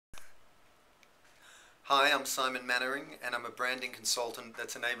Hi, I'm Simon Mainwaring, and I'm a branding consultant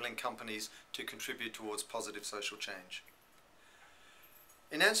that's enabling companies to contribute towards positive social change.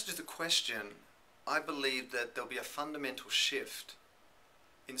 In answer to the question, I believe that there'll be a fundamental shift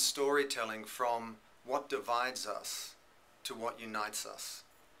in storytelling from what divides us to what unites us.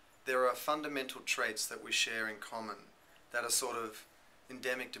 There are fundamental traits that we share in common that are sort of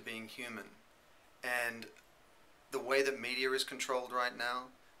endemic to being human. And the way that media is controlled right now,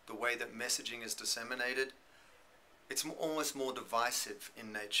 the way that messaging is disseminated, it's almost more divisive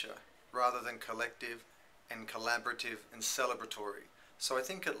in nature rather than collective and collaborative and celebratory. So I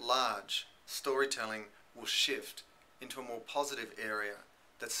think at large, storytelling will shift into a more positive area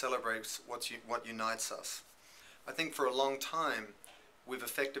that celebrates what unites us. I think for a long time we've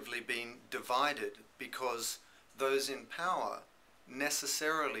effectively been divided because those in power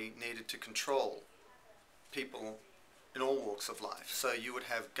necessarily needed to control people in all walks of life. So you would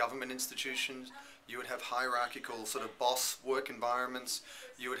have government institutions, you would have hierarchical sort of boss work environments,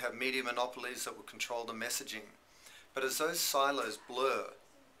 you would have media monopolies that would control the messaging. But as those silos blur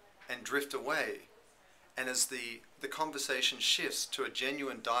and drift away, and as the conversation shifts to a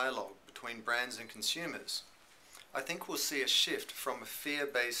genuine dialogue between brands and consumers, I think we'll see a shift from a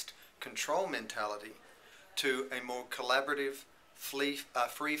fear-based control mentality to a more collaborative,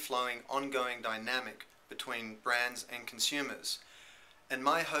 free-flowing, ongoing dynamic between brands and consumers. And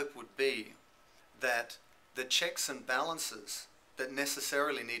my hope would be that the checks and balances that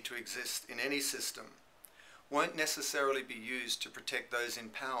necessarily need to exist in any system won't necessarily be used to protect those in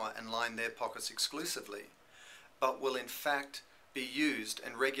power and line their pockets exclusively, but will in fact be used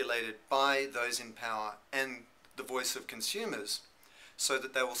and regulated by those in power and the voice of consumers so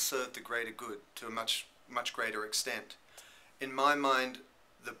that they will serve the greater good to a much greater extent. In my mind,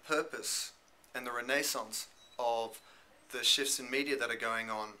 the purpose and the renaissance of the shifts in media that are going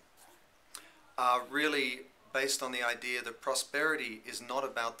on are really based on the idea that prosperity is not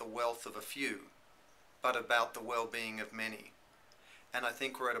about the wealth of a few, but about the well-being of many. And I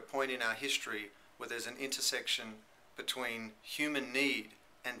think we're at a point in our history where there's an intersection between human need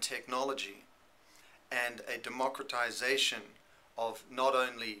and technology and a democratization of not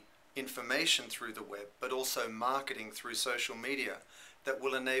only information through the web, but also marketing through social media that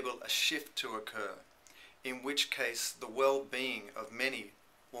will enable a shift to occur, in which case the well-being of many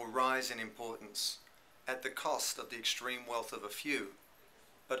will rise in importance at the cost of the extreme wealth of a few,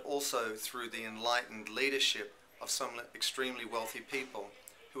 but also through the enlightened leadership of some extremely wealthy people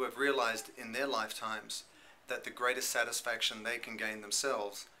who have realized in their lifetimes that the greatest satisfaction they can gain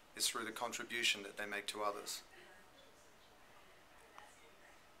themselves is through the contribution that they make to others.